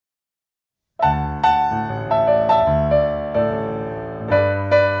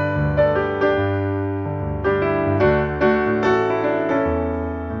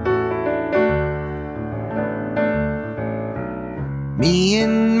Me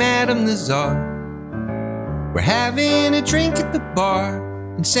and Madam Nazar were having a drink at the bar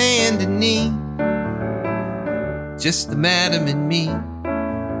in Saint Denis, just the Madam and me.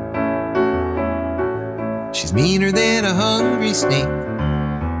 She's meaner than a hungry snake,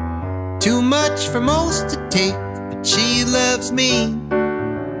 too much for most to take, but she loves me,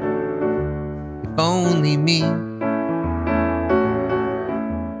 if only me.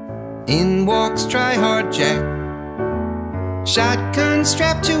 In walks Tryhard Jack, shotgun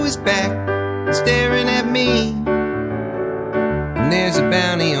strapped to his back, staring at me, and there's a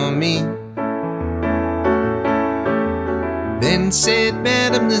bounty on me. Then said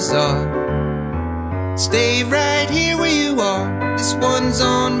Madam Nazar, stay right here where you are, this one's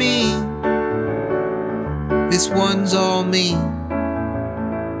on me, this one's all me.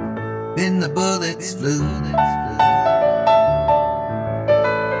 Then the bullets flew.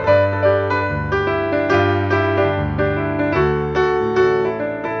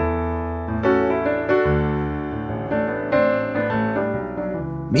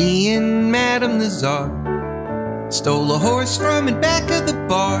 Me and Madam Nazar stole a horse from the back of the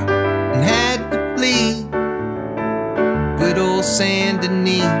bar and had to flee. Good old Saint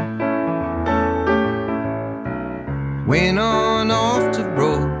Denis. Went on off to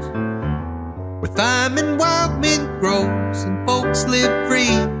Rhodes, where thyme and wild mint grows and folks live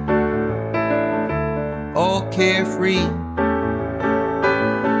free, all carefree.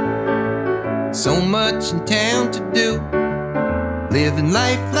 So much in town to do, living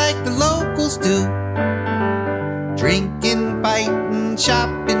life like the locals do, drinking, fighting,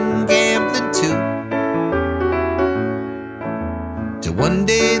 shopping, gambling too. Till one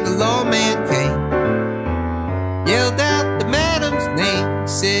day the lawman came, yelled out the Madam's name,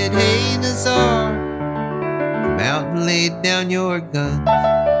 said, hey Nazar, come out and lay down your guns.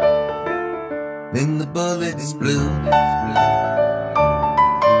 Then the bullets flew.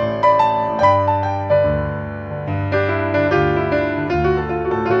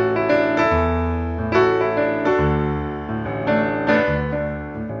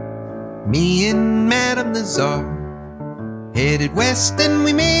 Me and Madam Nazar headed west, and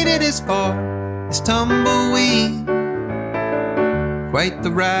we made it as far as Tumbleweed. Quite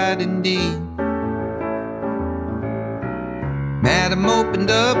the ride indeed. Madam opened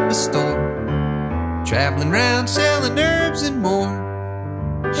up a store, traveling round selling herbs and more.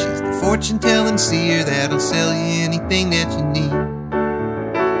 She's the fortune-telling seer that'll sell you anything that you need.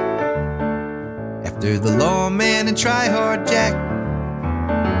 After the lawman and Tryhard Jack,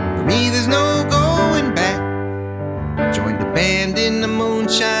 for me there's no going back. Joined the band in the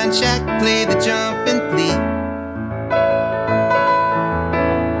moonshine shack, play the jumping flea.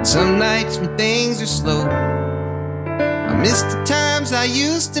 Some nights when things are slow, I miss the times I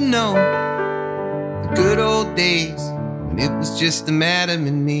used to know, the good old days when it was just the Madam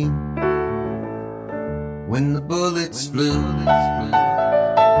and me. When the bullets flew.